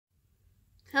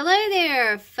Hello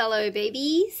there, fellow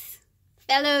babies.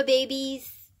 Fellow babies.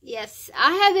 Yes,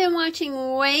 I have been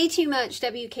watching way too much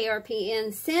WKRP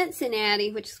in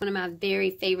Cincinnati, which is one of my very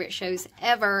favorite shows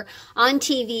ever on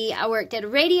TV. I worked at a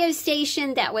radio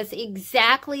station that was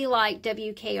exactly like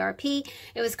WKRP.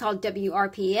 It was called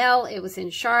WRPL. It was in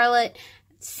Charlotte.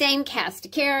 Same cast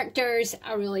of characters.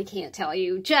 I really can't tell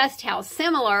you just how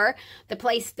similar. The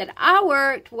place that I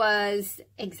worked was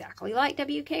exactly like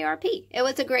WKRP. It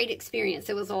was a great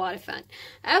experience. It was a lot of fun.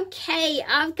 Okay,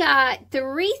 I've got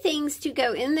 3 things to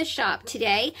go in the shop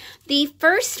today. The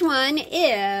first one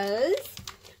is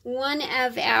one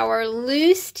of our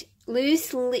loose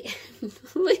leaf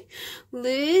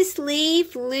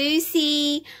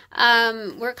Lucy.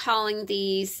 We're calling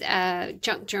these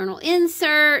junk journal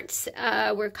inserts.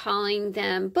 We're calling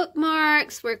them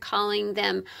bookmarks. We're calling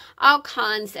them all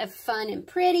kinds of fun and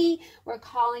pretty. We're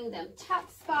calling them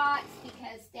tuck spots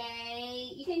because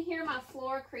you can hear my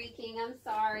floor creaking. I'm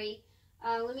sorry.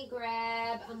 Let me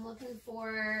grab, I'm looking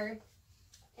for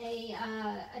a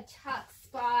tuck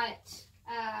spot.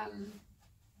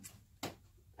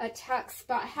 A tuck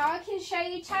spot. How I can show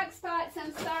you tuck spots?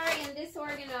 I'm sorry, I'm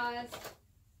disorganized.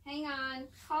 Hang on.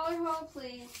 Collar hold,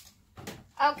 please.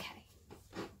 Okay.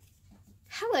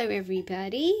 Hello,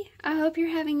 everybody. I hope you're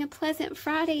having a pleasant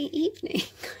Friday evening.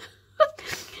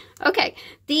 Okay,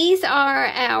 these are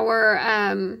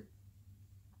our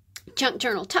junk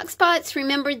journal tuck spots.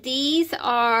 Remember, these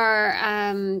are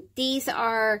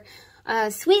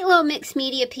sweet little mixed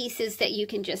media pieces that you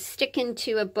can just stick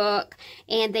into a book,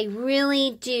 and they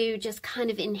really do just kind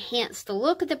of enhance the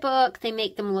look of the book. They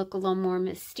make them look a little more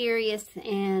mysterious,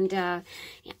 and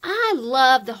I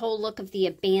love the whole look of the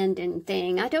abandoned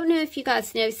thing. I don't know if you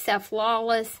guys know Seph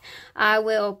Lawless. I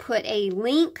will put a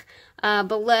link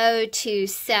below to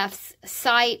Seph's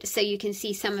site so you can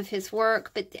see some of his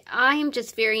work, but I am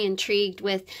just very intrigued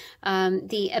with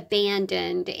the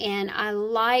abandoned, and I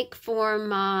like for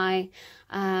my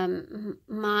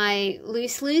my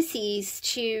loose Lucy's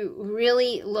to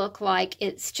really look like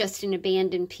it's just an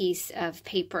abandoned piece of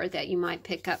paper that you might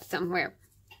pick up somewhere.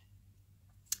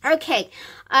 Okay,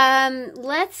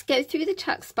 let's go through the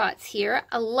tuck spots here.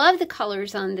 I love the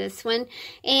colors on this one,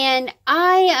 and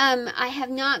I have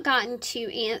not gotten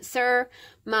to answer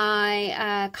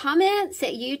my comments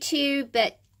at YouTube,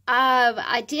 but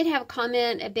I did have a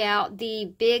comment about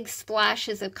the big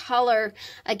splashes of color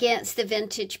against the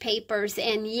vintage papers,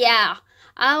 and yeah,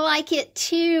 I like it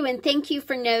too, and thank you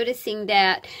for noticing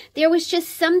that. There was just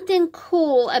something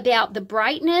cool about the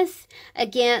brightness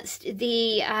against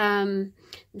the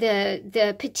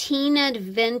patinaed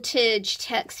vintage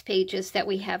text pages that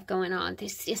we have going on.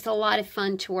 This is a lot of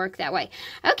fun to work that way.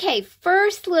 Okay,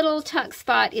 first little tuck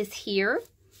spot is here.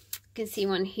 You can see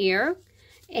one here,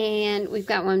 and we've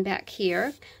got one back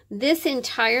here. This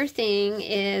entire thing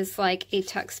is like a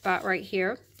tuck spot right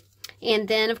here. And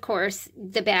then, of course,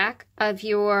 the back of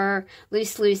your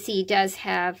Loose Lucy does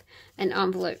have an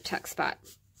envelope tuck spot.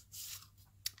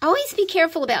 Always be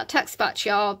careful about tuck spots,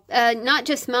 y'all. Not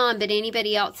just mine, but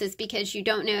anybody else's, because you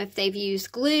don't know if they've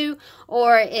used glue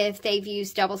or if they've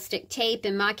used double stick tape.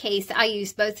 In my case, I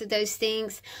use both of those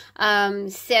things.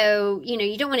 So, you know,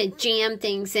 you don't want to jam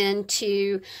things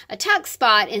into a tuck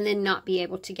spot and then not be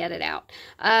able to get it out.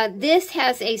 This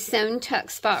has a sewn tuck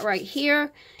spot right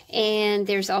here, and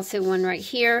there's also one right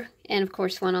here, and of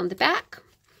course one on the back.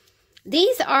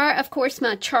 These are, of course,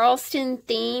 my Charleston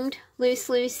themed Loose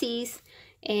Lucy's.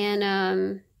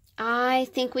 And I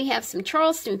think we have some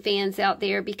Charleston fans out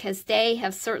there because they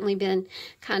have certainly been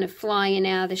kind of flying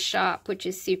out of the shop, which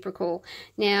is super cool.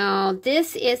 Now,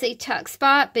 this is a tuck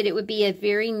spot, but it would be a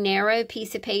very narrow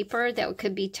piece of paper that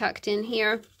could be tucked in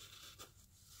here.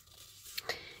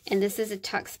 And this is a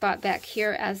tuck spot back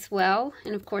here as well.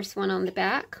 And, of course, one on the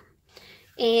back.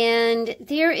 And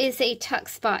there is a tuck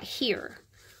spot here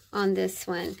on this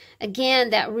one. Again,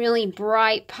 that really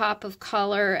bright pop of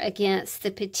color against the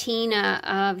patina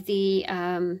of the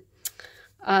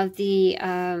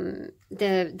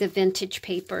vintage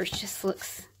papers. Just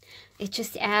looks, it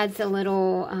just adds a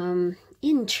little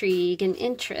intrigue and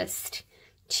interest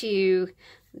to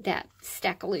that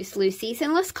stack of Loose Lucy's.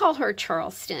 And let's call her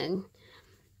Charleston.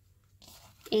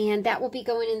 And that will be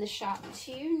going in the shop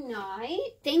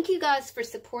tonight. Thank you guys for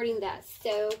supporting that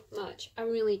so much. I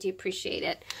really do appreciate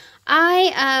it.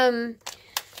 I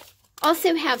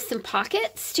also have some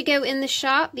pockets to go in the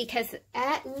shop because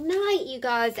at night, you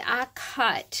guys, I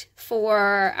cut for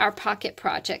our pocket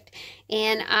project.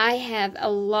 And I have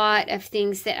a lot of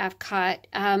things that I've cut.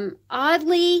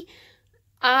 Oddly,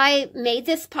 I made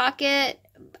this pocket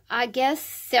I guess,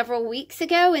 several weeks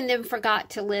ago and then forgot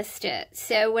to list it.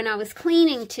 So when I was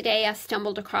cleaning today, I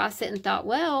stumbled across it and thought,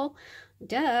 well,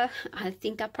 duh, I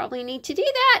think I probably need to do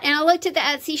that. And I looked at the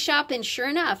Etsy shop and sure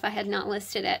enough, I had not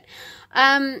listed it.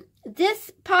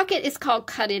 This pocket is called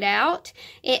Cut It Out.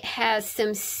 It has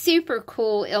some super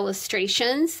cool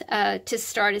illustrations to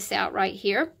start us out right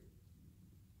here.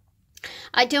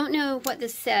 I don't know what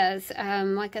this says.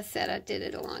 Like I said, I did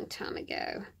it a long time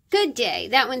ago. Good day.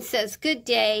 That one says good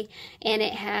day, and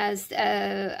it has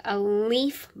a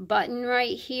leaf button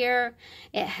right here.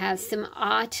 It has some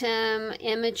autumn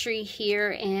imagery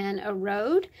here and a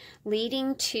road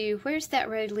leading to, where's that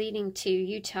road leading to?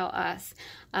 You tell us.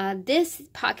 This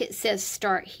pocket says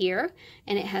start here,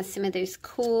 and it has some of those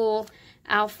cool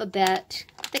alphabet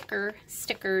thicker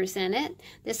stickers in it.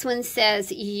 This one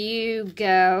says you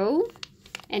go.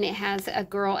 And it has a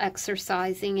girl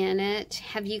exercising in it.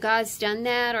 Have you guys done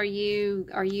that? Are you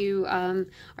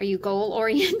goal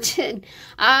oriented?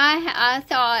 I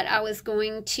thought I was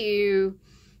going to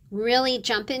really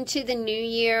jump into the new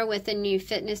year with a new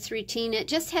fitness routine. It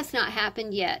just has not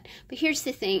happened yet. But here's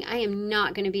the thing: I am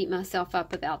not going to beat myself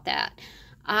up about that.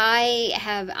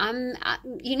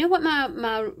 You know what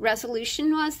my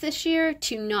resolution was this year?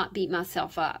 To not beat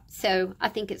myself up. So I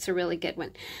think it's a really good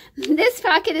one. This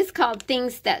pocket is called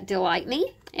Things That Delight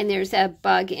Me. And there's a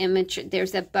bug image.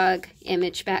 There's a bug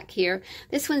image back here.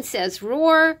 This one says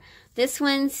roar. This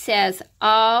one says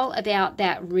all about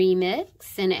that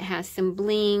remix. And it has some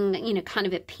bling, you know, kind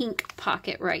of a pink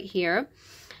pocket right here.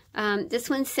 This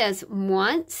one says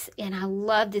once. And I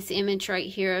love this image right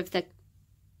here of the,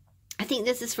 I think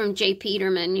this is from J.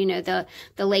 Peterman. You know, the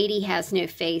lady has no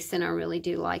face, and I really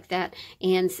do like that.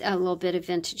 And a little bit of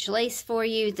vintage lace for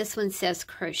you. This one says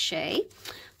crochet.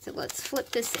 So let's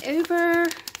flip this over.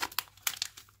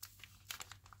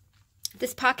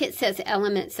 This pocket says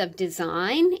elements of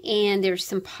design, and there's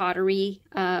some pottery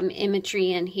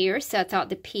imagery in here, so I thought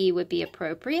the P would be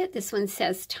appropriate. This one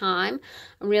says time.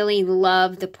 I really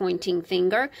love the pointing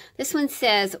finger. This one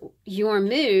says your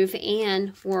move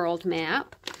and world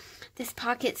map. This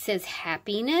pocket says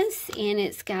happiness, and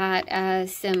it's got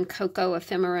some cocoa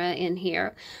ephemera in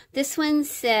here. This one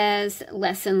says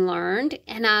lesson learned,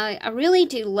 and I really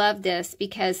do love this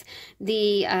because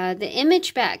the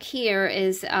image back here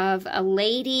is of a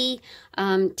lady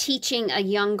teaching a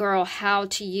young girl how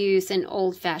to use an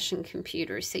old-fashioned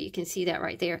computer. So you can see that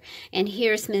right there. And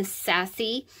here's Miss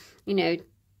Sassy, you know,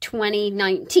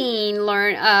 2019,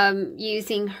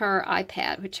 using her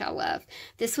iPad, which I love.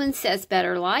 This one says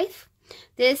Better Life.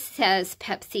 This says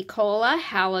Pepsi Cola,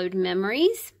 Hallowed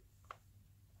Memories.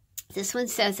 This one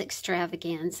says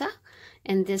Extravaganza.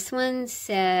 And this one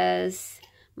says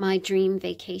My Dream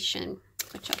Vacation,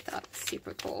 which I thought was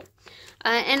super cool.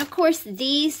 And of course,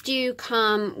 these do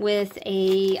come with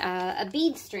a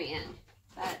bead strand.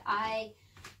 But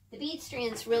the bead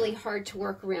strand's really hard to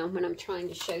work around when I'm trying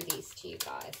to show these to you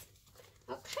guys.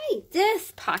 Okay,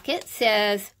 this pocket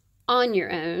says On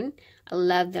Your Own. I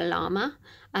love the llama.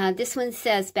 This one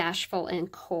says Bashful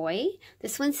and Coy.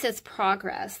 This one says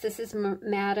Progress. This is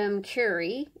Madame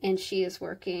Curie, and she is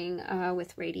working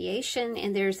with radiation.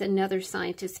 And there's another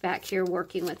scientist back here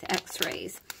working with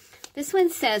x-rays. This one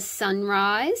says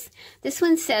Sunrise. This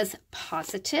one says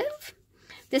Positive.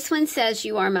 This one says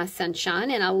You Are My Sunshine,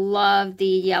 and I love the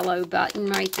yellow button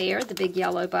right there, the big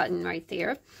yellow button right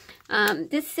there.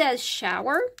 This says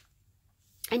Shower,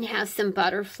 and has some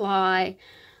butterfly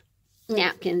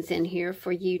napkins in here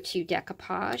for you to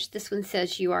decoupage. This one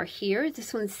says You Are Here.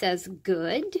 This one says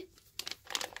Good.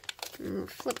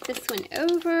 Flip this one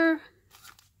over.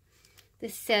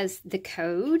 This says The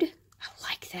Code. I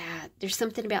like that. There's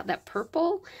something about that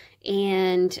purple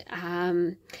and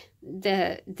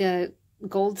the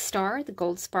gold star, the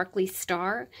gold sparkly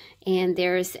star, and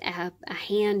there's a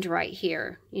hand right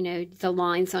here. You know, the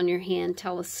lines on your hand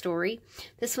tell a story.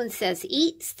 This one says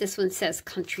Eats. This one says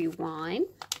Country Wine.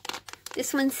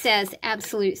 This one says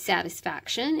Absolute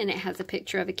Satisfaction, and it has a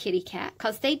picture of a kitty cat,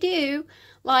 because they do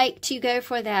like to go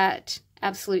for that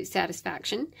absolute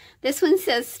satisfaction. This one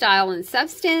says Style and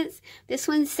Substance. This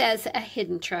one says A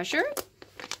Hidden Treasure.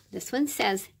 This one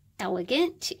says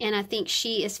Elegant, and I think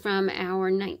she is from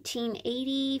our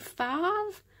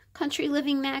 1985 Country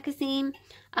Living magazine.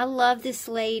 I love this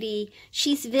lady.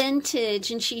 She's vintage,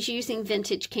 and she's using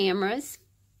vintage cameras.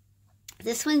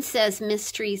 This one says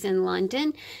Mysteries in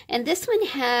London, and this one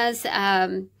has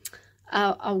a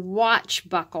watch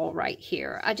buckle right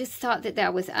here. I just thought that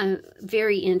that was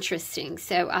very interesting,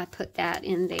 so I put that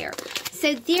in there.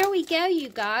 So there we go, you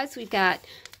guys. We've got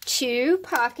 2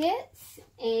 pockets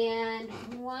and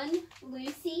 1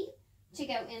 Lucy to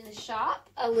go in the shop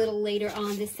a little later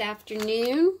on this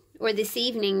afternoon, or this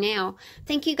evening now.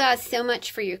 Thank you guys so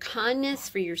much for your kindness,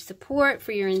 for your support,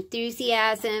 for your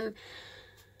enthusiasm.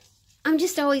 I'm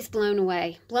just always blown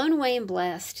away and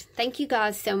blessed. Thank you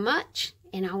guys so much,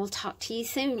 and I will talk to you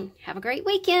soon. Have a great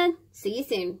weekend. See you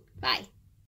soon. Bye.